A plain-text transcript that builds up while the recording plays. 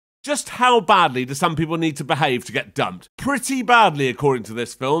Just how badly do some people need to behave to get dumped? Pretty badly, according to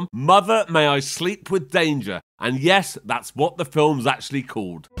this film. Mother, May I Sleep with Danger. And yes, that's what the film's actually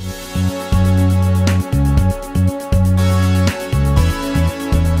called.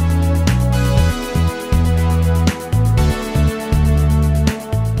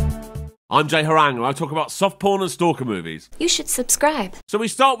 I'm Jay Harangue, and I talk about soft porn and stalker movies. You should subscribe. So we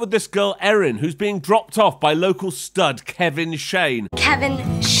start with this girl, Erin, who's being dropped off by local stud Kevin Shane.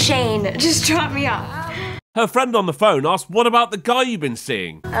 Kevin Shane just dropped me off. Her friend on the phone asked, what about the guy you've been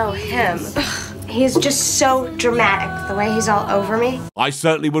seeing? Oh, him. He's just so dramatic, the way he's all over me. I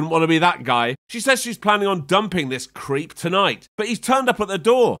certainly wouldn't want to be that guy. She says she's planning on dumping this creep tonight, but he's turned up at the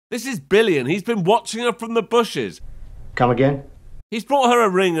door. This is Billy, and he's been watching her from the bushes. Come again? He's brought her a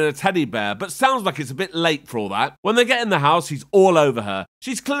ring and a teddy bear, but sounds like it's a bit late for all that. When they get in the house, he's all over her.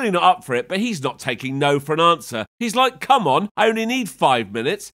 She's clearly not up for it, but he's not taking no for an answer. He's like, come on, I only need 5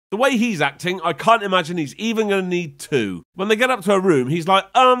 minutes. The way he's acting, I can't imagine he's even going to need 2. When they get up to her room, he's like,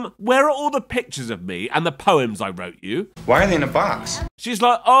 where are all the pictures of me and the poems I wrote you? Why are they in a box? She's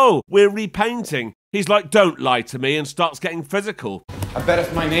like, oh, we're repainting. He's like, don't lie to me, and starts getting physical. I bet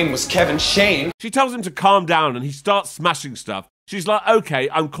if my name was Kevin Shane. She tells him to calm down, and he starts smashing stuff. She's like, okay,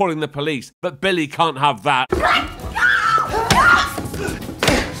 I'm calling the police, but Billy can't have that.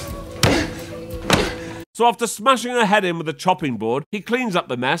 So after smashing her head in with a chopping board, he cleans up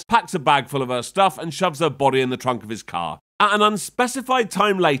the mess, packs a bag full of her stuff, and shoves her body in the trunk of his car. At an unspecified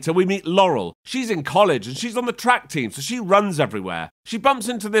time later, we meet Laurel. She's in college and she's on the track team, so she runs everywhere. She bumps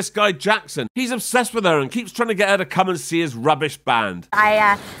into this guy, Jackson. He's obsessed with her and keeps trying to get her to come and see his rubbish band.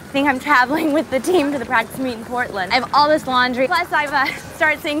 I think I'm traveling with the team to the practice meet in Portland. I have all this laundry, plus I've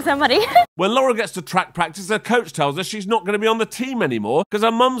started seeing somebody. When Laurel gets to track practice, her coach tells her she's not going to be on the team anymore because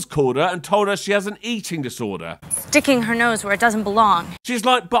her mum's called her and told her she has an eating disorder. Sticking her nose where it doesn't belong. She's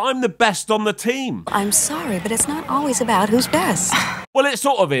like, but I'm the best on the team. I'm sorry, but it's not always about who's best. Well, it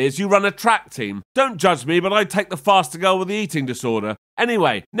sort of is. You run a track team. Don't judge me, but I'd take the faster girl with the eating disorder.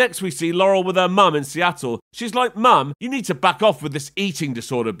 Anyway, next we see Laurel with her mum in Seattle. She's like, Mum, you need to back off with this eating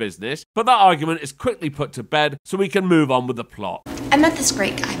disorder business. But that argument is quickly put to bed so we can move on with the plot. I met this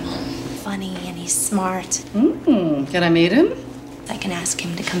great guy, Mom. Funny and he's smart. Can I meet him? I can ask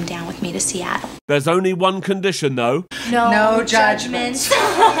him to come down with me to Seattle. There's only one condition, though. No judgments.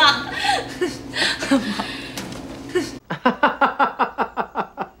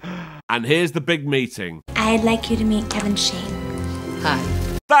 And here's the big meeting. I'd like you to meet Kevin Shane.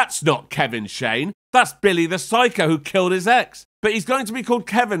 Hi. That's not Kevin Shane. That's Billy the psycho who killed his ex. But he's going to be called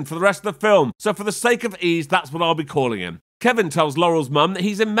Kevin for the rest of the film, so for the sake of ease, that's what I'll be calling him. Kevin tells Laurel's mum that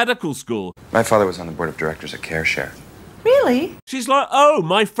he's in medical school. My father was on the board of directors at CareShare. Really? She's like, oh,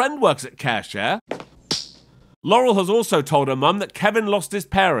 my friend works at CareShare. Laurel has also told her mum that Kevin lost his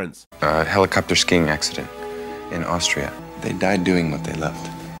parents. A helicopter skiing accident in Austria. They died doing what they loved.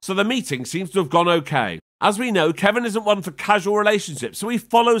 So the meeting seems to have gone okay. As we know, Kevin isn't one for casual relationships, so he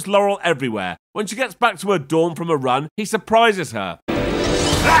follows Laurel everywhere. When she gets back to her dorm from a run, he surprises her.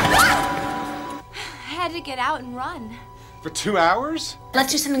 I had to get out and run. For 2 hours?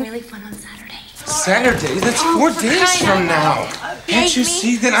 Let's do something really fun on Saturday. Saturday? That's 4 days from now. Can't you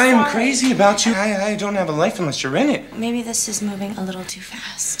see that I am crazy about you? I don't have a life unless you're in it. Maybe this is moving a little too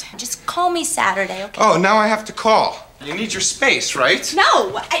fast. Just call me Saturday, okay? Oh, now I have to call. You need your space, right?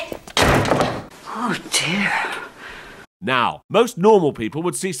 No! Oh, dear. Now, most normal people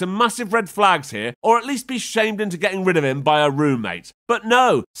would see some massive red flags here, or at least be shamed into getting rid of him by her roommate. But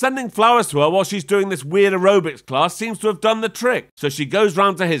no, sending flowers to her while she's doing this weird aerobics class seems to have done the trick. So she goes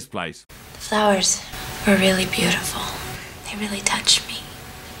round to his place. The flowers were really beautiful. They really touched me.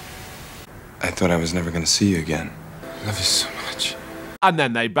 I thought I was never going to see you again. I love you so much. And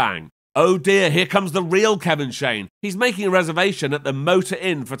then they bang. Oh dear, here comes the real Kevin Shane. He's making a reservation at the Motor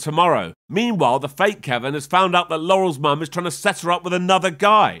Inn for tomorrow. Meanwhile, the fake Kevin has found out that Laurel's mum is trying to set her up with another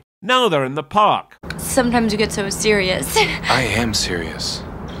guy. Now they're in the park. Sometimes you get so serious. I am serious.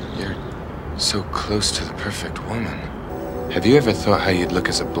 You're so close to the perfect woman. Have you ever thought how you'd look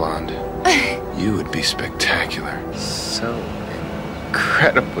as a blonde? You would be spectacular. So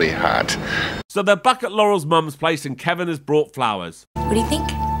incredibly hot. So they're back at Laurel's mum's place and Kevin has brought flowers. What do you think?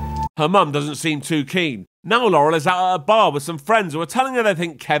 Her mum doesn't seem too keen. Now Laurel is out at a bar with some friends who are telling her they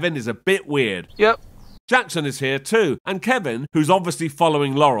think Kevin is a bit weird. Yep. Jackson is here too, and Kevin, who's obviously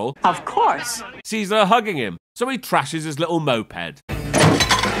following Laurel, Of course. sees her hugging him, so he trashes his little moped.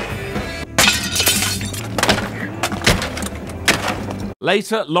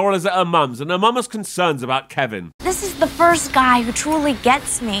 Later, Laurel is at her mum's and her mum has concerns about Kevin. This is the first guy who truly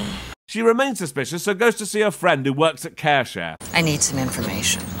gets me. She remains suspicious, so goes to see her friend who works at CareShare. I need some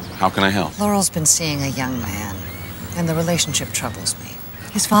information. How can I help? Laurel's been seeing a young man, and the relationship troubles me.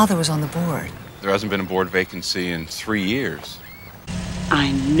 His father was on the board. There hasn't been a board vacancy in 3 years.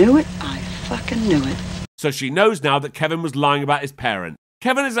 I knew it. I fucking knew it. So she knows now that Kevin was lying about his parent.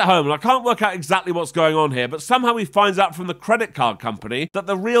 Kevin is at home, and I can't work out exactly what's going on here, but somehow he finds out from the credit card company that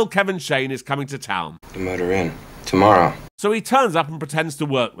the real Kevin Shane is coming to town. The motor in. Tomorrow. So he turns up and pretends to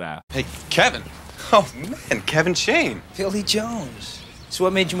work there. Hey, Kevin. Oh, man, Kevin Shane. Billy Jones. So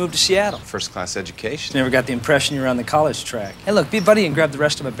what made you move to Seattle? First class education. Never got the impression you were on the college track. Hey, look, be a buddy and grab the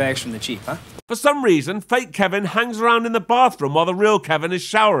rest of my bags from the Jeep, huh? For some reason, fake Kevin hangs around in the bathroom while the real Kevin is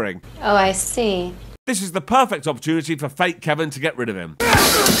showering. Oh, I see. This is the perfect opportunity for fake Kevin to get rid of him.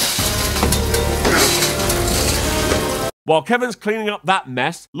 While Kevin's cleaning up that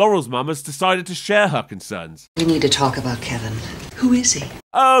mess, Laurel's mum has decided to share her concerns. We need to talk about Kevin. Who is he?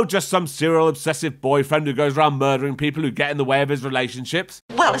 Oh, just some serial obsessive boyfriend who goes around murdering people who get in the way of his relationships.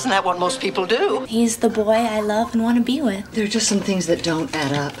 Well, isn't that what most people do? He's the boy I love and want to be with. There are just some things that don't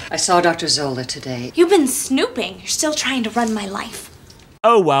add up. I saw Dr. Zola today. You've been snooping. You're still trying to run my life.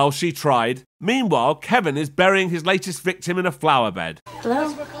 Oh well, she tried. Meanwhile, Kevin is burying his latest victim in a flower bed.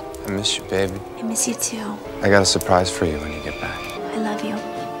 Hello? I miss you, baby. I miss you too. I got a surprise for you when you get back. I love you.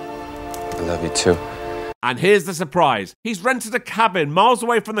 I love you too. And here's the surprise. He's rented a cabin miles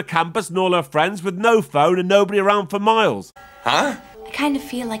away from the campus and all her friends with no phone and nobody around for miles. Huh? I kind of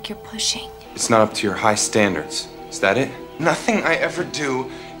feel like you're pushing. It's not up to your high standards. Is that it? Nothing I ever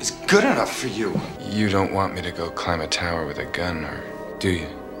do is good enough for you. You don't want me to go climb a tower with a gun, or do you?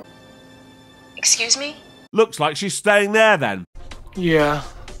 Excuse me? Looks like she's staying there then. Yeah.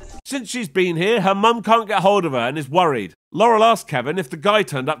 Since she's been here, her mum can't get hold of her and is worried. Laurel asks Kevin if the guy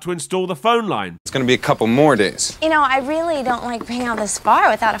turned up to install the phone line. It's gonna be a couple more days. You know, I really don't like being out this far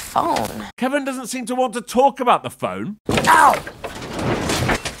without a phone. Kevin doesn't seem to want to talk about the phone. Ow!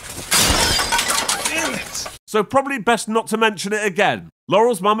 Damn it! So probably best not to mention it again.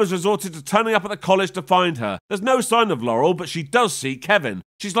 Laurel's mum has resorted to turning up at the college to find her. There's no sign of Laurel, but she does see Kevin.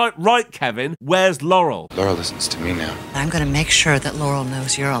 She's like, right, Kevin, where's Laurel? Laurel listens to me now. I'm gonna make sure that Laurel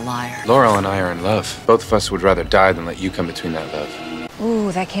knows you're a liar. Laurel and I are in love. Both of us would rather die than let you come between that love.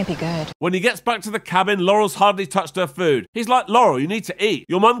 Ooh, that can't be good. When he gets back to the cabin, Laurel's hardly touched her food. He's like, Laurel, you need to eat.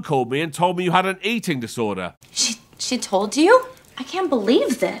 Your mum called me and told me you had an eating disorder. She told you? I can't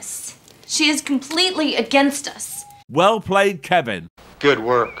believe this. She is completely against us. Well played, Kevin. Good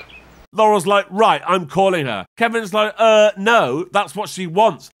work. Laurel's like, right, I'm calling her. Kevin's like, no, that's what she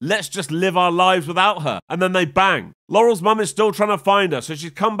wants. Let's just live our lives without her. And then they bang. Laurel's mum is still trying to find her, so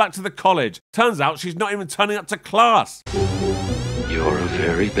she's come back to the college. Turns out she's not even turning up to class. You're a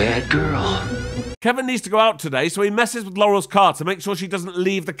very bad girl. Kevin needs to go out today, so he messes with Laurel's car to make sure she doesn't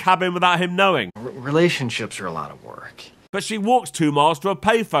leave the cabin without him knowing. Relationships are a lot of work. But she walks 2 miles to a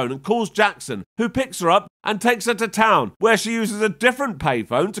payphone and calls Jackson, who picks her up and takes her to town, where she uses a different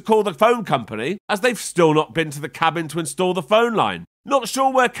payphone to call the phone company, as they've still not been to the cabin to install the phone line. Not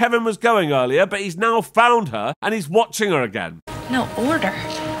sure where Kevin was going earlier, but he's now found her and he's watching her again. No order.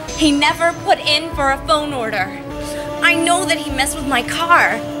 He never put in for a phone order. I know that he messed with my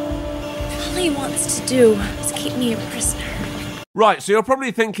car. All he wants to do is keep me a prisoner. Right, so you're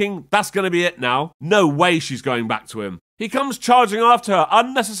probably thinking, that's going to be it now. No way she's going back to him. He comes charging after her,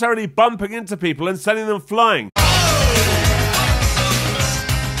 unnecessarily bumping into people and sending them flying.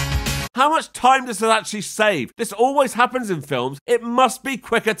 How much time does that actually save? This always happens in films. It must be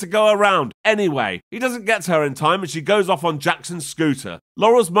quicker to go around. Anyway, he doesn't get to her in time and she goes off on Jackson's scooter.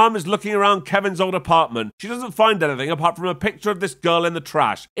 Laurel's mum is looking around Kevin's old apartment. She doesn't find anything apart from a picture of this girl in the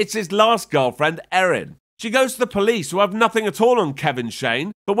trash. It's his last girlfriend, Erin. She goes to the police, who have nothing at all on Kevin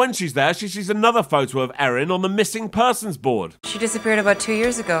Shane, but when she's there, she sees another photo of Erin on the missing persons board. She disappeared about 2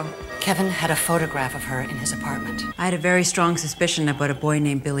 years ago. Kevin had a photograph of her in his apartment. I had a very strong suspicion about a boy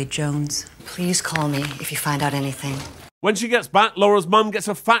named Billy Jones. Please call me if you find out anything. When she gets back, Laura's mum gets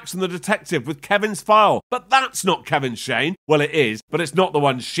a fax from the detective with Kevin's file. But that's not Kevin Shane. Well, it is, but it's not the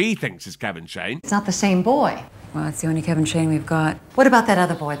one she thinks is Kevin Shane. It's not the same boy. Well, it's the only Kevin Shane we've got. What about that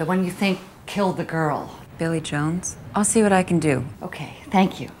other boy, the one you think killed the girl? Billy Jones? I'll see what I can do. Okay,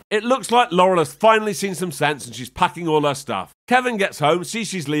 thank you. It looks like Laurel has finally seen some sense and she's packing all her stuff. Kevin gets home, sees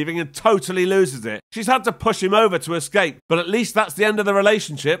she's leaving and totally loses it. She's had to push him over to escape, but at least that's the end of the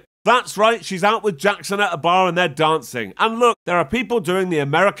relationship. That's right, she's out with Jackson at a bar and they're dancing. And look, there are people doing the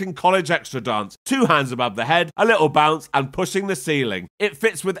American college extra dance. 2 hands above the head, a little bounce, and pushing the ceiling. It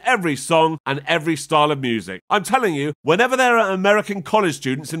fits with every song and every style of music. I'm telling you, whenever there are American college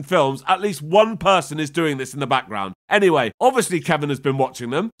students in films, at least one person is doing this in the background. Anyway, obviously Kevin has been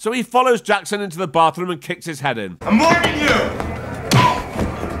watching them, so he follows Jackson into the bathroom and kicks his head in. I'm warning you!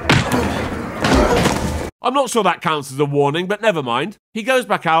 I'm not sure that counts as a warning, but never mind. He goes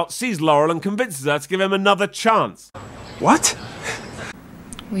back out, sees Laurel, and convinces her to give him another chance. What?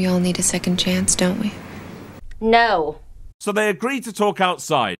 We all need a second chance, don't we? No. So they agree to talk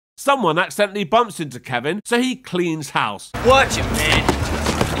outside. Someone accidentally bumps into Kevin, so he cleans house. Watch it, man.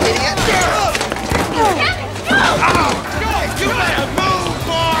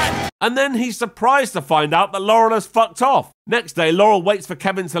 And then he's surprised to find out that Laurel has fucked off. Next day, Laurel waits for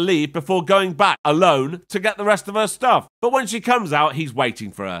Kevin to leave before going back, alone, to get the rest of her stuff. But when she comes out, he's waiting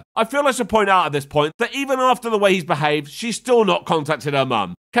for her. I feel I should point out at this point that even after the way he's behaved, she's still not contacted her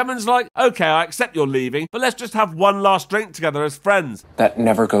mum. Kevin's like, okay, I accept you're leaving, but let's just have one last drink together as friends. That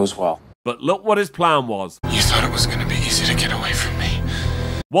never goes well. But look what his plan was. You thought it was going to be easy to get away from me.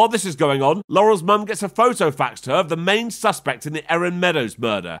 While this is going on, Laurel's mum gets a photo faxed to her of the main suspect in the Erin Meadows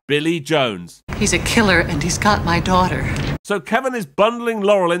murder, Billy Jones. He's a killer and he's got my daughter. So Kevin is bundling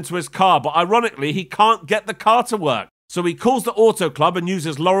Laurel into his car, but ironically, he can't get the car to work. So he calls the auto club and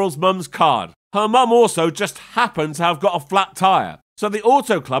uses Laurel's mum's card. Her mum also just happened to have got a flat tyre. So the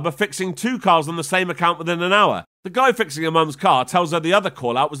auto club are fixing 2 cars on the same account within an hour. The guy fixing her mum's car tells her the other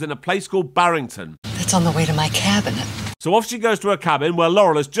call-out was in a place called Barrington. That's on the way to my cabinet. So off she goes to her cabin where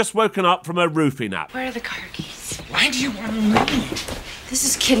Laurel has just woken up from her roofie nap. Where are the car keys? Why do you want to leave? This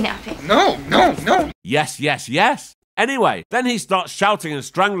is kidnapping. No. Yes, yes, yes. Anyway, then he starts shouting and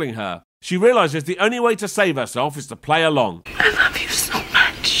strangling her. She realises the only way to save herself is to play along. I love you so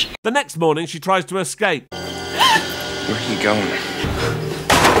much. The next morning, she tries to escape. Where are you going?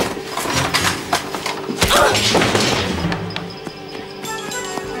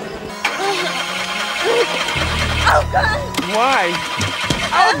 Why?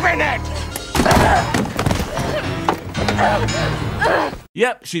 Open it!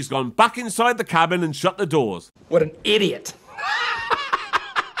 Yep, she's gone back inside the cabin and shut the doors. What an idiot.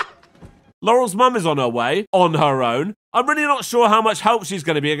 Laurel's mum is on her way, on her own. I'm really not sure how much help she's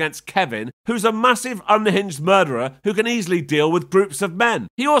going to be against Kevin, who's a massive unhinged murderer who can easily deal with groups of men.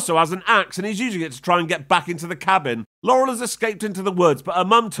 He also has an axe and he's using it to try and get back into the cabin. Laurel has escaped into the woods, but her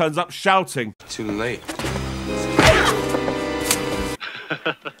mum turns up shouting. Too late.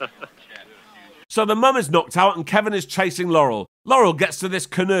 So the mum is knocked out and Kevin is chasing Laurel. Laurel gets to this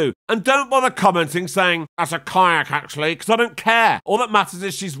canoe, and don't bother commenting saying, that's a kayak actually, because I don't care. All that matters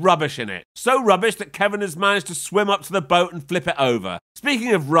is she's rubbish in it. So rubbish that Kevin has managed to swim up to the boat and flip it over.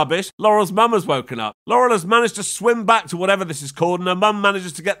 Speaking of rubbish, Laurel's mum has woken up. Laurel has managed to swim back to whatever this is called, and her mum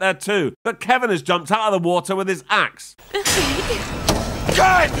manages to get there too. But Kevin has jumped out of the water with his axe.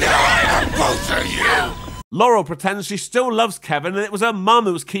 God, no, I have both of you! Laurel pretends she still loves Kevin and it was her mum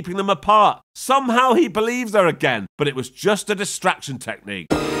who was keeping them apart. Somehow he believes her again, but it was just a distraction technique.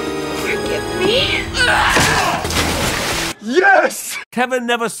 Forgive me. Yes! Kevin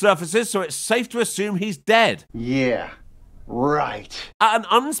never surfaces, so it's safe to assume he's dead. Yeah, right. At an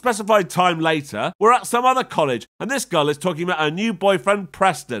unspecified time later, we're at some other college, and this girl is talking about her new boyfriend,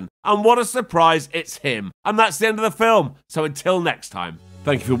 Preston. And what a surprise, it's him. And that's the end of the film, so until next time.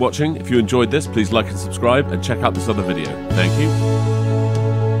 Thank you for watching. If you enjoyed this, please like and subscribe, and check out this other video. Thank you.